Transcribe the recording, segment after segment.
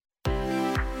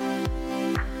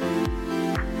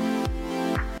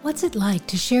What's it like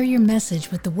to share your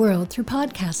message with the world through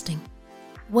podcasting?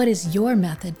 What is your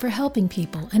method for helping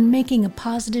people and making a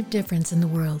positive difference in the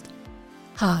world?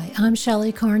 Hi, I'm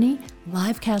Shelley Carney,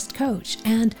 Livecast coach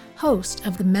and host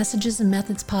of the Messages and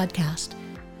Methods podcast.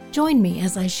 Join me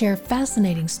as I share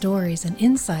fascinating stories and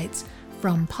insights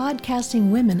from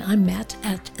podcasting women I met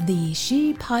at the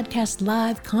She Podcast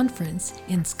Live conference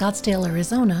in Scottsdale,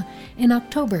 Arizona in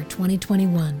October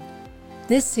 2021.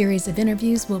 This series of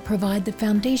interviews will provide the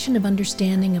foundation of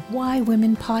understanding of why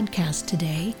women podcast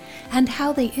today and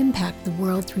how they impact the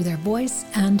world through their voice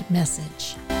and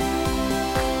message.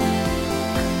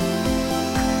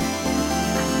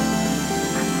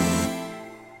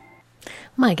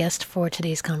 My guest for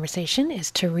today's conversation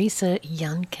is Teresa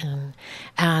Yunkin,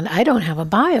 and I don't have a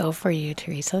bio for you,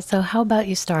 Teresa, so how about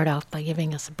you start off by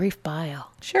giving us a brief bio?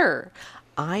 Sure.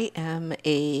 I am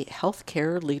a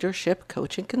healthcare leadership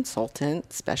coach and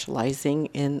consultant specializing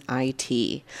in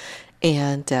IT.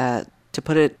 And to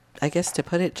put it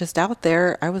just out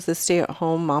there, I was a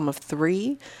stay-at-home mom of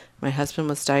 3. My husband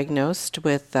was diagnosed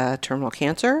with terminal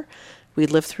cancer. We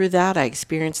lived through that. I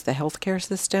experienced the healthcare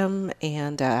system,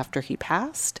 and after he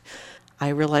passed, I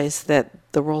realized that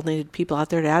the world needed people out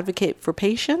there to advocate for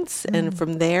patients. And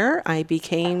from there, I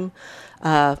became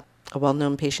a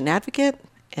well-known patient advocate,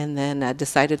 and then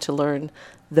decided to learn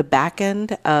the back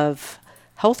end of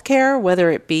healthcare,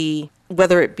 whether it be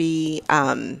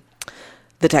the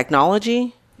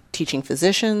technology, teaching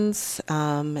physicians,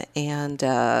 and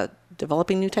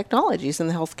developing new technologies in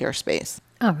the healthcare space.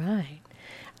 All right.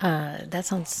 That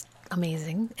sounds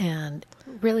amazing and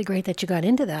really great that you got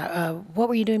into that. What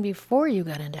were you doing before you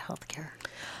got into healthcare?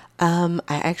 I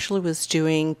actually was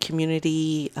doing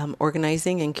community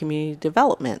organizing and community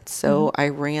development. So I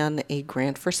ran a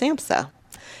grant for SAMHSA.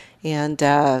 And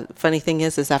funny thing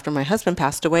is after my husband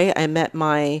passed away, I met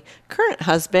my current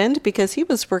husband because he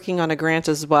was working on a grant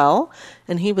as well.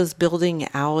 And he was building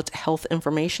out health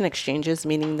information exchanges,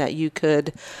 meaning that you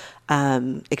could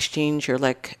exchange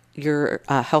your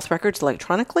health records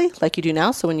electronically like you do now.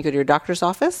 So when you go to your doctor's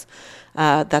office,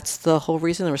 that's the whole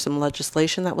reason. There was some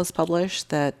legislation that was published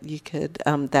that you could,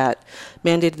 that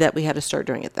mandated that we had to start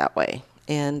doing it that way.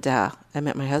 And I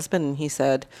met my husband and he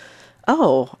said,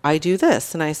 "Oh, I do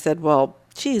this." And I said, "Well,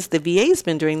 geez, the VA's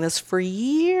been doing this for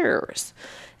years."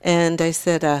 And I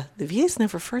said, "The VA's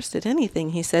never first did anything."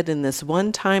 He said, "In this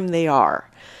one time they are."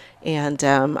 And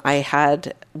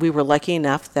we were lucky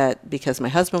enough that because my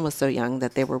husband was so young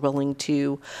that they were willing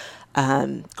to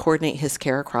coordinate his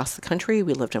care across the country.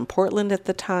 We lived in Portland at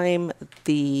the time.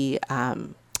 The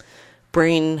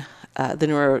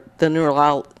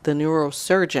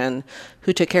neurosurgeon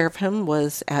who took care of him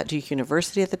was at Duke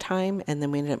University at the time, and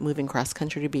then we ended up moving cross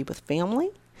country to be with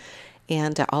family.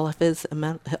 And all of his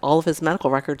medical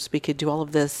records, we could do all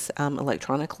of this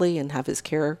electronically and have his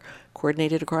care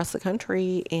coordinated across the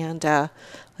country. And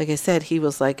like I said, he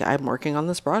was like, "I'm working on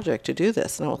this project to do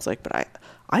this," and I was like, "But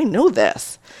I know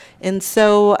this." And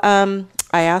so I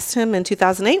asked him in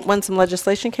 2008 when some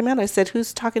legislation came out. I said,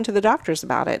 "Who's talking to the doctors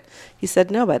about it?" He said,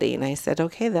 "Nobody." And I said,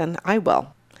 "Okay, then I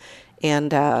will."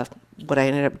 And what I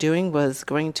ended up doing was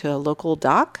going to a local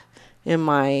doc in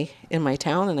my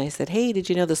town, and I said, "Hey, did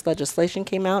you know this legislation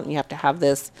came out and you have to have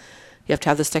this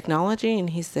technology?"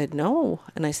 And he said, "No."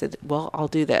 And I said, "Well, I'll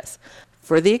do this.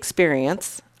 For the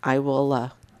experience, I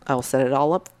will set it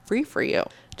all up free for you,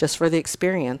 just for the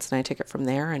experience." And I took it from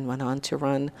there and went on to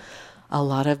run a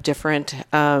lot of different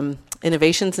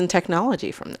innovations in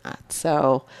technology from that.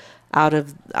 So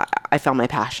I found my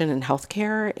passion in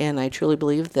healthcare, and I truly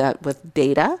believe that with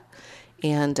data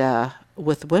and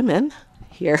with women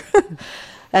here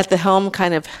at the helm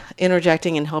kind of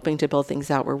interjecting and helping to build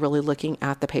things out, we're really looking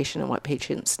at the patient and what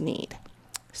patients need.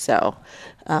 So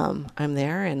I'm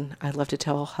there, and I love to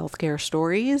tell healthcare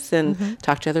stories and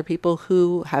talk to other people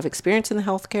who have experience in the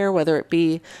healthcare, whether it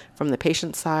be from the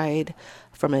patient side,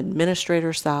 from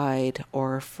administrator side,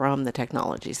 or from the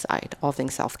technology side, all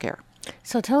things healthcare.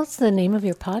 So tell us the name of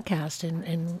your podcast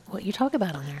and what you talk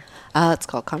about on there. It's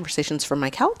called Conversations from My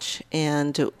Couch,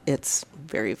 and it's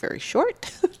very, very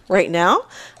short right now.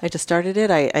 I just started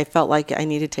it. I felt like I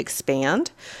needed to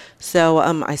expand. So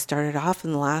I started off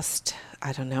in the last,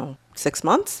 6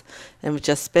 months, and we've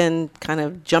just been kind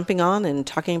of jumping on and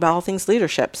talking about all things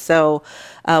leadership. So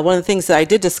one of the things that I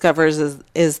did discover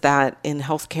is that in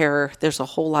healthcare, there's a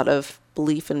whole lot of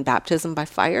belief in baptism by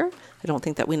fire. I don't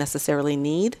think that we necessarily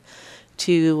need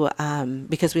to,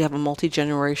 because we have a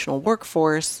multi-generational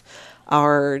workforce.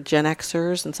 Our Gen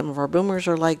Xers and some of our boomers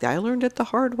are like, "I learned it the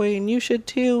hard way and you should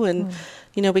too." And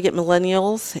we get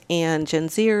millennials and Gen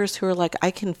Zers who are like,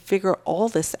 I can figure all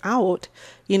this out,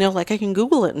 like I can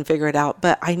Google it and figure it out,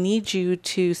 but I need you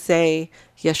to say,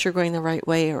 yes, you're going the right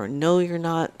way, or no, you're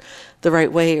not the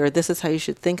right way, or this is how you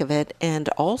should think of it. And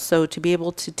also to be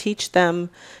able to teach them,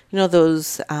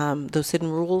 those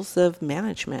hidden rules of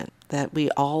management that we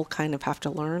all kind of have to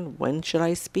learn. When should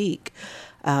I speak?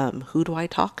 Who do I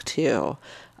talk to?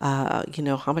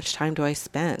 How much time do I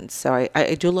spend? So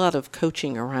I do a lot of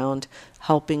coaching around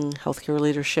helping healthcare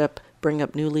leadership bring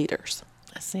up new leaders.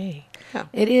 I see. Yeah.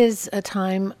 It is a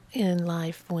time in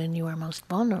life when you are most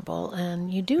vulnerable and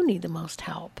you do need the most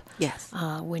help. Yes.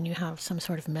 When you have some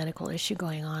sort of medical issue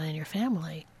going on in your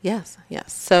family. Yes.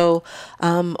 So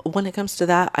when it comes to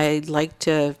that, I like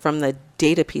to, from the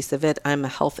data piece of it, I'm a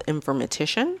health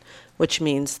informatician, which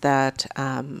means that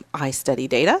I study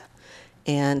data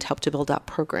and help to build out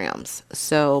programs.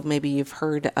 So maybe you've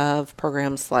heard of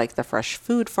programs like the Fresh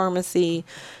Food Pharmacy,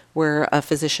 where a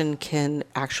physician can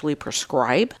actually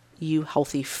prescribe you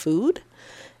healthy food.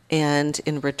 And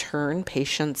in return,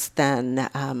 patients then,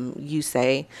 you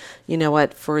say, you know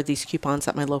what, for these coupons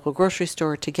at my local grocery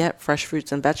store to get fresh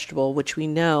fruits and vegetable, which we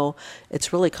know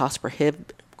it's really cost prohibitive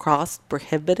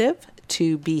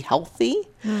to be healthy.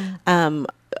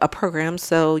 A program.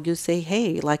 So you say,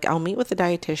 hey, like I'll meet with a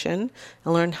dietitian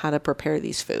and learn how to prepare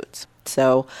these foods.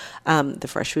 So the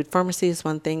Fresh Food Pharmacy is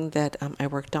one thing that I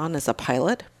worked on as a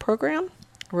pilot program,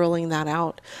 rolling that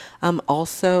out.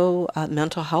 Also,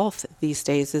 mental health these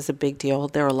days is a big deal.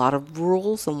 There are a lot of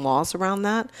rules and laws around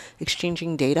that,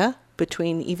 exchanging data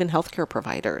between even healthcare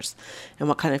providers and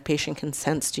what kind of patient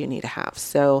consents do you need to have.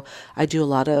 So I do a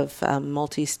lot of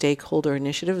multi-stakeholder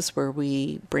initiatives where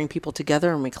we bring people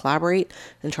together and we collaborate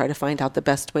and try to find out the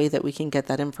best way that we can get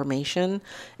that information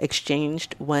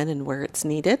exchanged when and where it's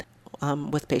needed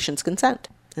with patients' consent.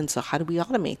 And so how do we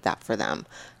automate that for them?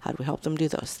 How do we help them do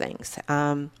those things?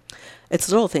 It's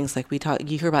little things like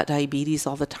you hear about diabetes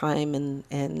all the time,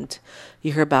 and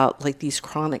you hear about like these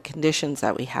chronic conditions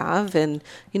that we have. And,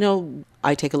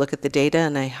 I take a look at the data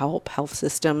and I help health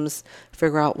systems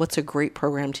figure out what's a great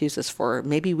program to use this for.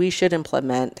 Maybe we should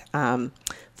implement the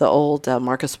old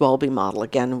Marcus Welby model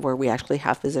again, where we actually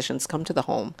have physicians come to the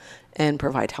home and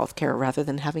provide health care rather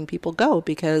than having people go,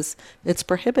 because it's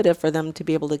prohibitive for them to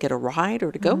be able to get a ride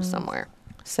or to go somewhere.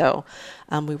 So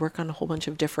we work on a whole bunch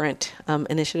of different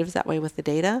initiatives that way with the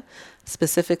data,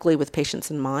 specifically with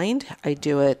patients in mind. I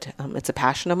do it, it's a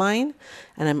passion of mine,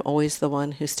 and I'm always the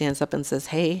one who stands up and says,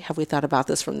 hey, have we thought about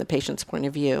this from the patient's point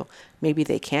of view? Maybe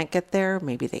they can't get there,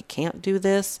 maybe they can't do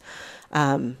this,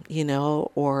 or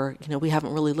we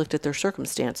haven't really looked at their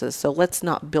circumstances. So let's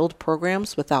not build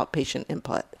programs without patient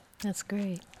input. That's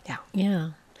great. Yeah. Yeah.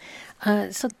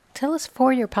 So tell us,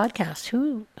 for your podcast,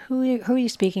 who are you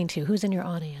speaking to? Who's in your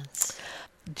audience?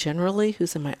 Generally,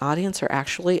 who's in my audience are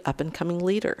actually up-and-coming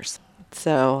leaders.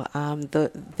 So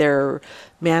they're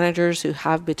managers who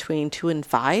have between 2 and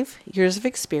 5 years of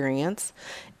experience,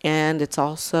 and it's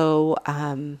also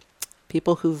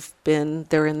people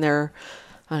they're in their,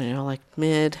 like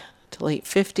mid to late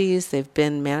 50s. They've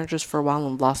been managers for a while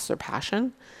and lost their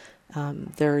passion.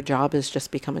 Their job has just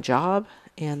become a job,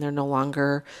 and they're no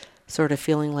longer sort of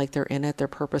feeling like they're in it. Their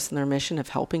purpose and their mission of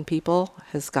helping people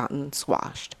has gotten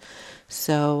squashed.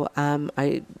 So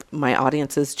my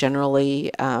audience is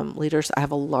generally leaders. I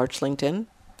have a large LinkedIn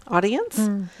audience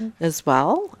as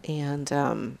well, and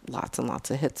lots and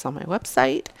lots of hits on my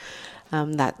website,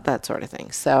 that sort of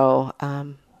thing. So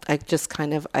I just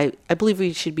I believe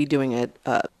we should be doing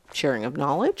a sharing of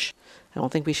knowledge. I don't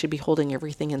think we should be holding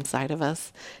everything inside of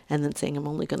us and then saying I'm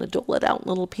only going to dole it out in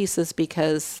little pieces,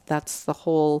 because that's the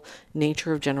whole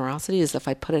nature of generosity, is if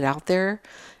I put it out there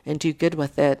and do good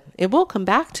with it, it will come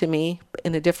back to me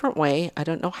in a different way. I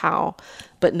don't know how,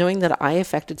 but knowing that I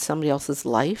affected somebody else's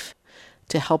life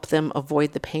to help them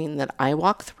avoid the pain that I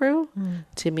walk through,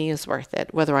 to me is worth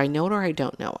it, whether I know it or I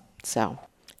don't know it. So.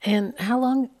 And how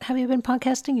long have you been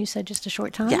podcasting? You said just a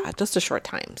short time? Yeah, just a short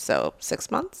time. So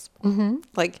 6 months,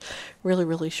 like really,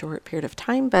 really short period of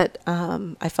time. But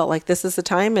I felt like this is the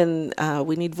time, and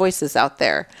we need voices out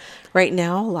there. Right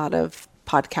now, a lot of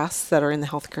podcasts that are in the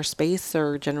healthcare space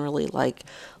are generally like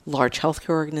large healthcare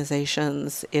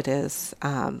organizations. It is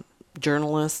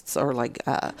journalists or like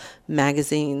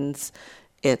magazines.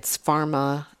 It's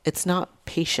pharma. It's not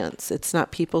patients. It's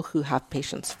not people who have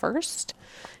patients first.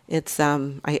 It's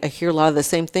I hear a lot of the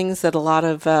same things at a lot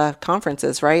of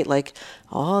conferences, right? Like,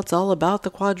 oh, it's all about the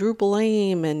quadruple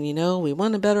aim, and we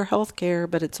want a better healthcare,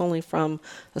 but it's only from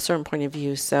a certain point of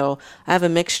view. So I have a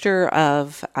mixture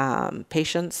of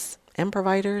patients and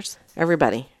providers,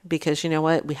 everybody, because you know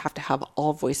what? We have to have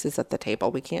all voices at the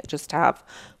table. We can't just have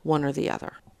one or the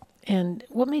other. And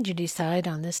what made you decide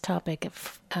on this topic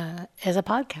as a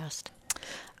podcast?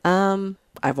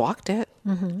 I've walked it,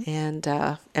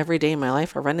 and every day in my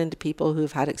life, I run into people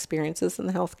who've had experiences in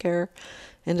the healthcare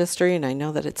industry, and I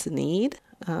know that it's a need.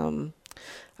 I don't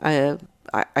know.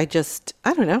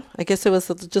 I guess it was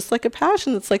just like a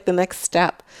passion. It's like the next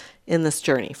step in this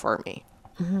journey for me.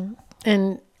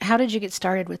 And how did you get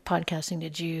started with podcasting?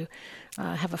 Did you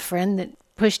have a friend that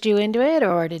pushed you into it,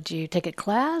 or did you take a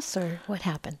class, or what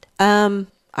happened?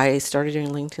 I started doing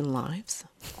LinkedIn Lives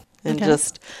and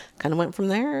just kind of went from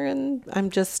there. And I'm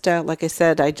just, like I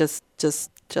said, I just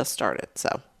started.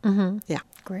 So, yeah.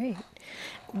 Great.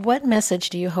 What message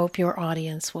do you hope your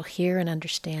audience will hear and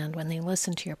understand when they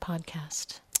listen to your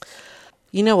podcast?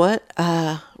 You know what?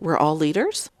 We're all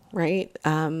leaders, right?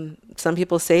 Some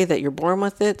people say that you're born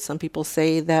with it. Some people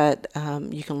say that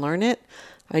you can learn it.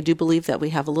 I do believe that we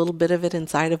have a little bit of it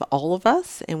inside of all of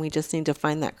us, and we just need to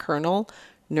find that kernel,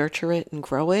 nurture it, and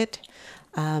grow it.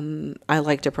 I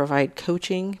like to provide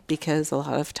coaching because a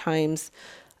lot of times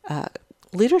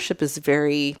leadership is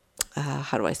very,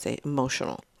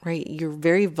 emotional, right? You're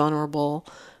very vulnerable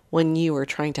when you are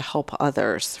trying to help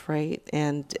others, right?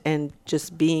 And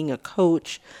just being a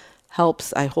coach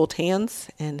helps. I hold hands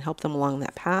and help them along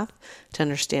that path to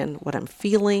understand what I'm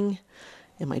feeling.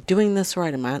 Am I doing this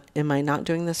right? Am I not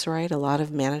doing this right? A lot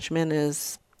of management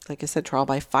is, like I said, trial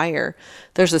by fire.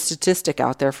 There's a statistic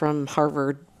out there from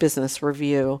Harvard Business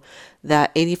Review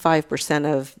that 85%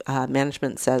 of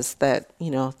management says that,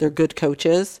 they're good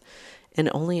coaches, and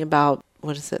only about,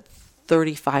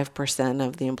 35%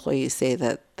 of the employees say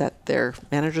that their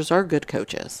managers are good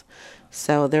coaches.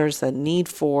 So there's a need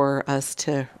for us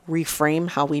to reframe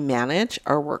how we manage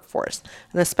our workforce,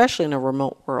 and especially in a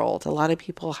remote world. A lot of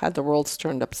people had the world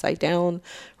turned upside down.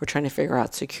 We're trying to figure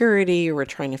out security. We're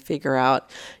trying to figure out,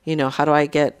 how do I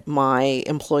get my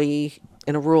employee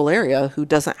in a rural area who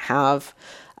doesn't have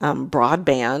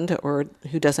broadband or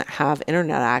who doesn't have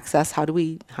internet access? How do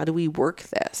we work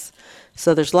this?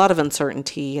 So there's a lot of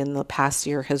uncertainty, and the past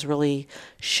year has really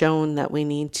shown that we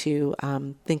need to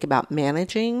think about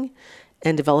managing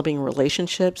and developing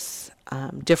relationships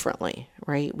differently,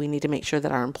 right? We need to make sure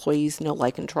that our employees know,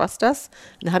 like, and trust us.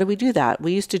 And how do we do that?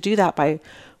 We used to do that by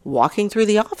walking through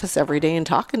the office every day and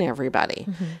talking to everybody.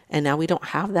 And now we don't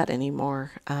have that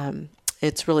anymore.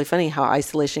 It's really funny how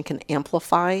isolation can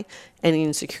amplify any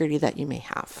insecurity that you may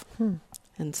have.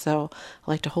 And so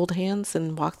I like to hold hands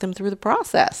and walk them through the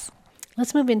process.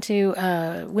 Let's move into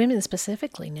women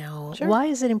specifically now. Sure. Why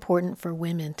is it important for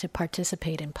women to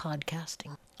participate in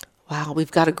podcasting? Wow,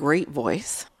 we've got a great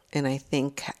voice, and I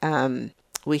think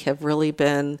we have really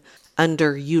been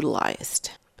underutilized.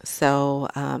 So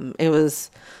it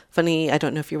was funny. I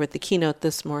don't know if you were at the keynote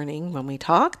this morning when we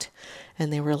talked,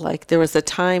 and they were like, there was a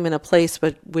time and a place,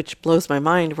 which blows my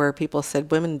mind, where people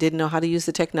said women didn't know how to use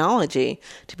the technology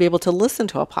to be able to listen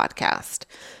to a podcast.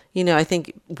 I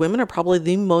think women are probably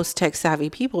the most tech savvy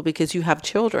people because you have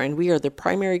children. We are the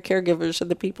primary caregivers of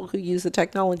the people who use the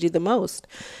technology the most.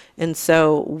 And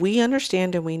so we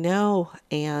understand and we know,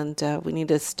 and we need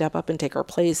to step up and take our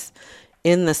place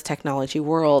in this technology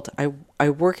world. I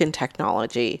work in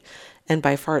technology, and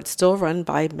by far it's still run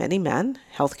by many men.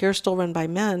 Healthcare is still run by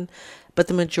men, but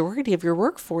the majority of your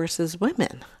workforce is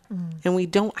women. And we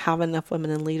don't have enough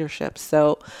women in leadership.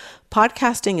 So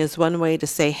podcasting is one way to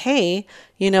say, hey,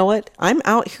 you know what? I'm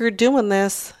out here doing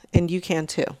this, and you can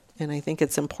too. And I think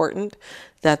it's important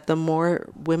that the more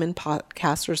women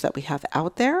podcasters that we have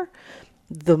out there,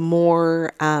 the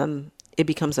more it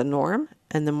becomes a norm,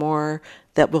 and the more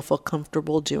that we'll feel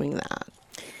comfortable doing that.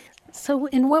 So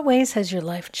in what ways has your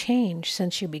life changed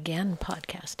since you began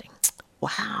podcasting?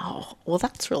 Wow. Well,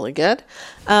 that's really good.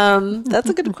 That's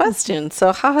a good question.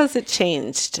 So how has it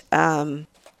changed?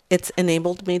 It's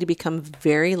enabled me to become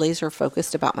very laser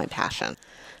focused about my passion.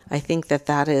 I think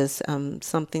that is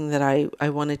something that I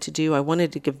wanted to do. I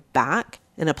wanted to give back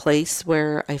in a place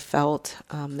where I felt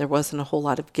there wasn't a whole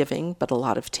lot of giving, but a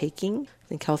lot of taking. I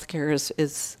think healthcare is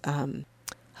it's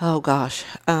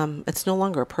no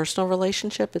longer a personal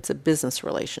relationship. It's a business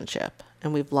relationship.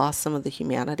 And we've lost some of the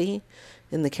humanity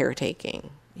in the caretaking,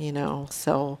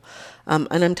 So, and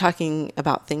I'm talking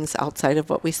about things outside of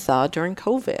what we saw during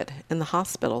COVID in the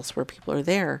hospitals where people are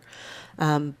there.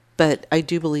 But I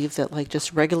do believe that, like,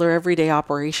 just regular everyday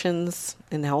operations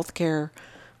in healthcare,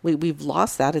 we've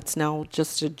lost that. It's now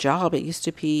just a job. It used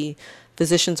to be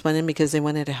physicians went in because they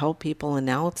wanted to help people, and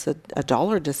now it's a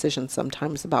dollar decision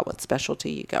sometimes about what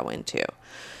specialty you go into.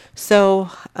 So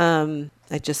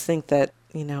I just think that,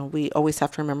 we always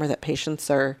have to remember that patients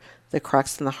are the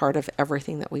crux and the heart of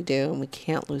everything that we do, and we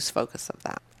can't lose focus of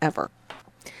that ever.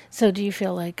 So do you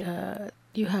feel like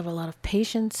you have a lot of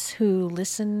patients who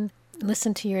listen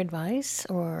to your advice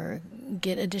or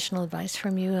get additional advice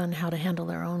from you on how to handle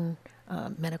their own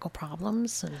medical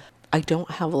problems? I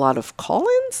don't have a lot of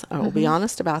call-ins. I will be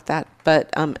honest about that, but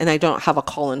and I don't have a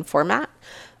call-in format.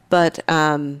 But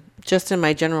just in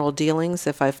my general dealings,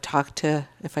 if I talk to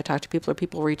people or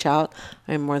people reach out,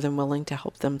 I'm more than willing to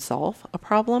help them solve a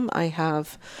problem. I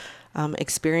have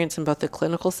experience in both the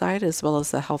clinical side as well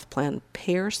as the health plan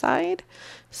payer side.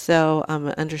 So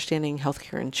understanding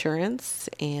healthcare insurance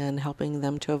and helping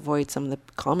them to avoid some of the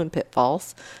common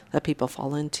pitfalls that people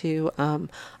fall into.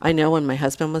 I know when my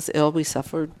husband was ill, we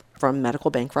suffered from medical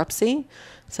bankruptcy.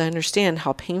 So I understand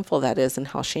how painful that is and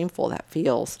how shameful that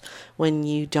feels when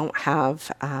you don't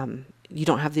have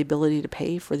the ability to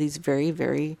pay for these very,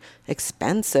 very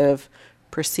expensive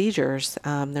procedures.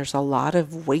 There's a lot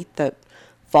of weight that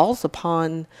falls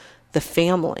upon the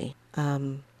family.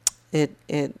 It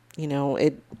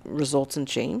results in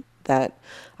shame that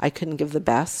I couldn't give the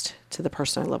best to the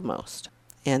person I love most.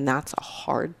 And that's a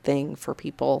hard thing for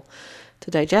people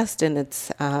to digest. And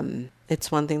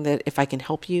it's one thing that if I can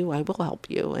help you, I will help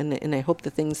you. And I hope the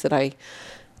things that I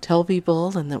tell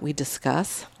people and that we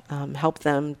discuss help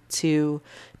them to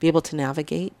be able to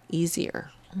navigate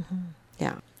easier.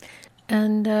 Yeah.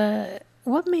 And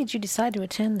what made you decide to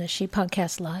attend the She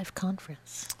Podcast Live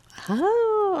conference?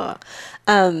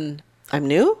 I'm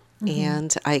new,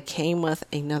 and I came with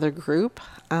another group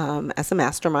as a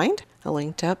mastermind, a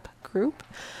linked up group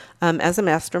as a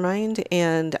mastermind,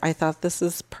 and I thought this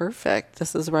is perfect.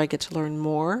 This is where I get to learn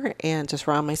more and to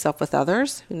surround myself with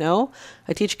others who know.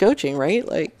 I teach coaching,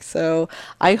 right? So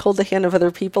I hold the hand of other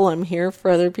people. I'm here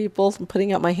for other people. I'm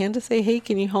putting out my hand to say, hey,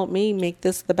 can you help me make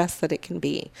this the best that it can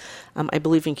be? I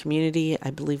believe in community.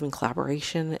 I believe in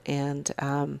collaboration, and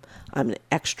I'm an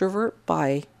extrovert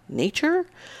by nature,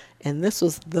 and this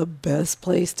was the best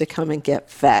place to come and get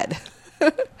fed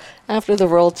after the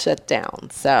world shut down.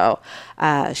 So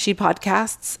She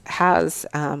Podcasts has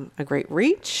a great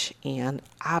reach, and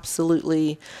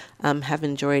absolutely have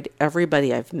enjoyed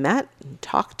everybody I've met and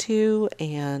talked to,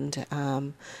 and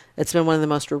it's been one of the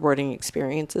most rewarding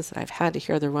experiences that I've had to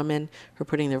hear other women who are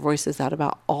putting their voices out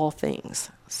about all things.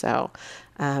 So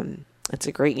it's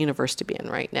a great universe to be in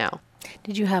right now.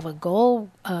 Did you have a goal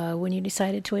when you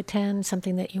decided to attend,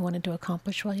 something that you wanted to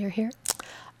accomplish while you're here?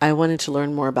 I wanted to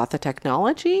learn more about the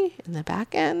technology in the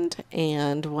back end,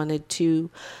 and wanted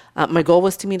to, my goal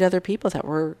was to meet other people that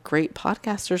were great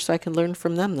podcasters so I could learn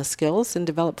from them the skills and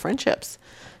develop friendships,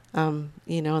 in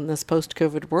this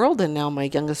post-COVID world. And now my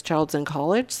youngest child's in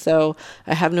college, so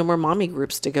I have no more mommy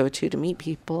groups to go to meet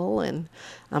people. And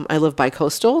I live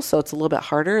bi-coastal, so it's a little bit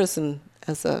harder as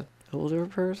a older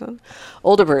person,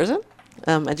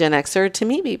 a Gen Xer, to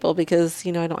meet people because,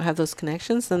 I don't have those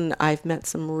connections. And I've met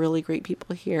some really great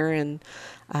people here and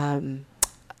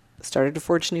started to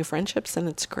forge new friendships, and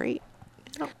it's great.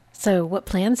 So what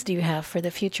plans do you have for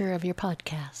the future of your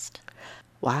podcast?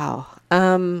 Wow.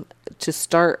 To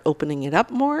start opening it up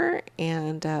more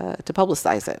and to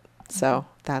publicize it. So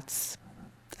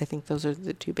I think those are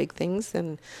the two big things,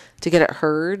 and to get it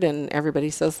heard. And everybody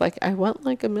says I want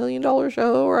 $1 million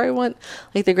show, or I want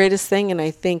the greatest thing. And I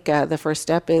think the first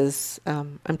step is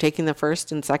I'm taking the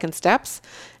first and second steps.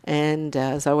 And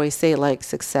as I always say,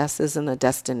 success isn't a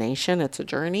destination, it's a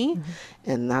journey.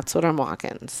 And that's what I'm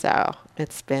walking. So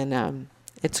it's been,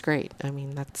 it's great. I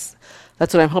mean, that's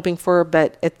what I'm hoping for.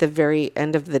 But at the very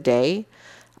end of the day,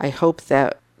 I hope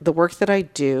that the work that I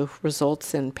do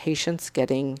results in patients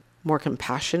getting more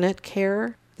compassionate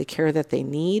care, the care that they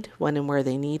need when and where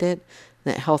they need it,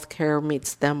 that healthcare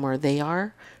meets them where they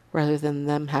are rather than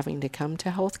them having to come to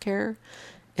healthcare.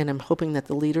 And I'm hoping that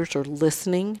the leaders are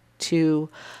listening to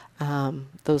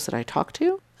those that I talk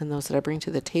to and those that I bring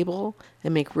to the table,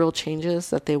 and make real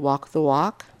changes, that they walk the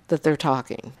walk that they're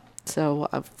talking. So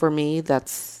for me,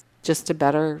 that's just to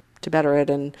better it.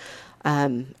 And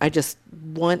I just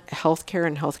want healthcare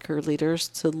and healthcare leaders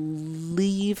to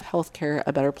leave healthcare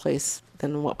a better place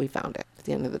than what we found it at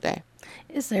the end of the day.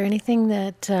 Is there anything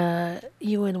that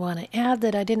you would want to add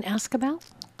that I didn't ask about?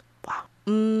 Wow.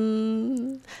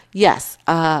 Yes.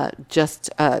 Just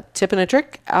a tip and a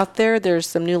trick out there. There's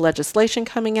some new legislation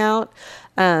coming out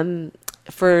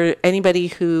for anybody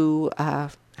who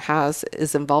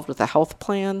is involved with a health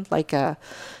plan, like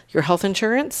your health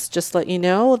insurance, just let you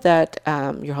know that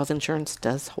your health insurance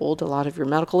does hold a lot of your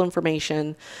medical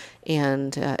information.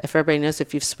 And if everybody knows,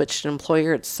 if you've switched an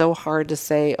employer, it's so hard to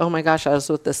say, oh my gosh, I was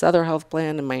with this other health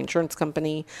plan and my insurance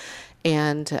company.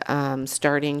 And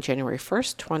starting January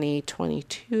 1st,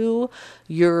 2022,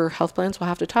 your health plans will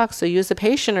have to talk. So you as a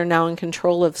patient are now in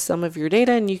control of some of your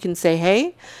data, and you can say,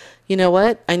 hey, you know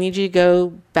what? I need you to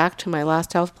go back to my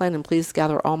last health plan and please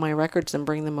gather all my records and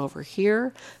bring them over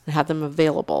here and have them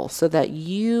available so that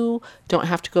you don't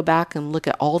have to go back and look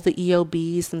at all the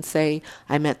EOBs and say,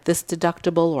 I met this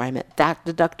deductible or I met that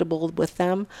deductible with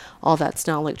them. All that's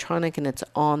now electronic, and it's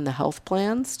on the health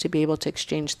plans to be able to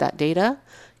exchange that data.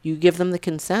 You give them the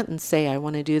consent and say, I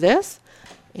want to do this,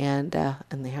 and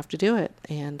they have to do it.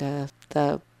 And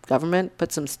the government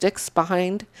put some sticks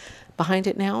behind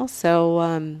it now.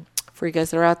 So for you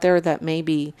guys that are out there that may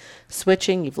be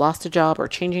switching, you've lost a job or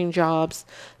changing jobs,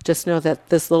 just know that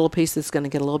this little piece is going to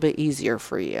get a little bit easier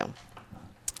for you.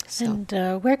 So, and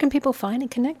where can people find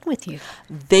and connect with you?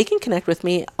 They can connect with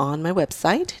me on my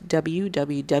website,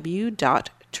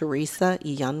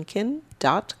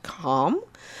 www.teresayunkin.com.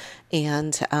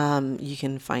 And you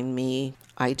can find me.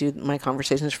 I do my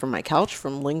conversations from my couch,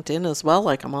 from LinkedIn as well.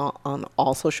 Like I'm on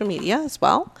all social media as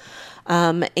well.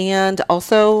 And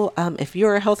also, if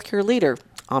you're a healthcare leader,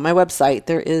 on my website,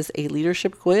 there is a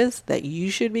leadership quiz that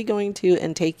you should be going to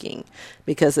and taking,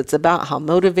 because it's about how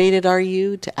motivated are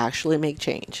you to actually make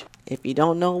change. If you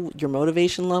don't know your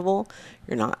motivation level,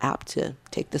 you're not apt to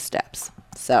take the steps.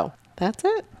 So that's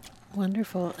it.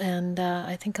 Wonderful. And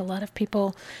I think a lot of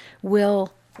people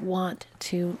will want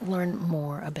to learn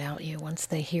more about you once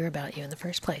they hear about you in the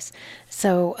first place.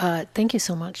 So thank you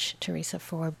so much, Teresa,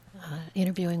 for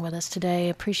interviewing with us today.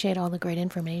 Appreciate all the great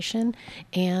information,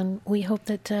 and we hope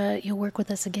that you'll work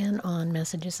with us again on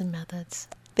Messages and Methods.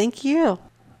 Thank you.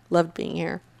 Loved being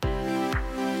here.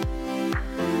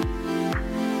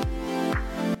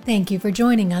 Thank you for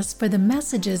joining us for the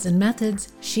Messages and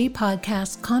Methods She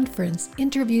Podcast Conference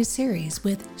interview series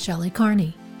with Shelley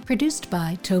Carney, produced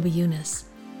by Toby Eunice.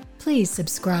 Please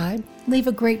subscribe, leave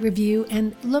a great review,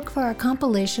 and look for our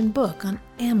compilation book on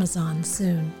Amazon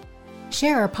soon.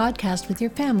 Share our podcast with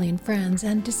your family and friends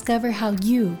and discover how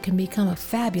you can become a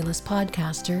fabulous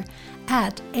podcaster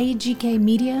at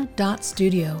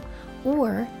agkmedia.studio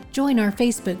or join our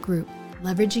Facebook group,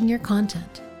 Leveraging Your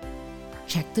Content.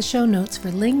 Check the show notes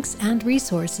for links and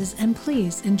resources, and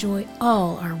please enjoy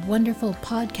all our wonderful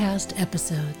podcast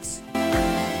episodes.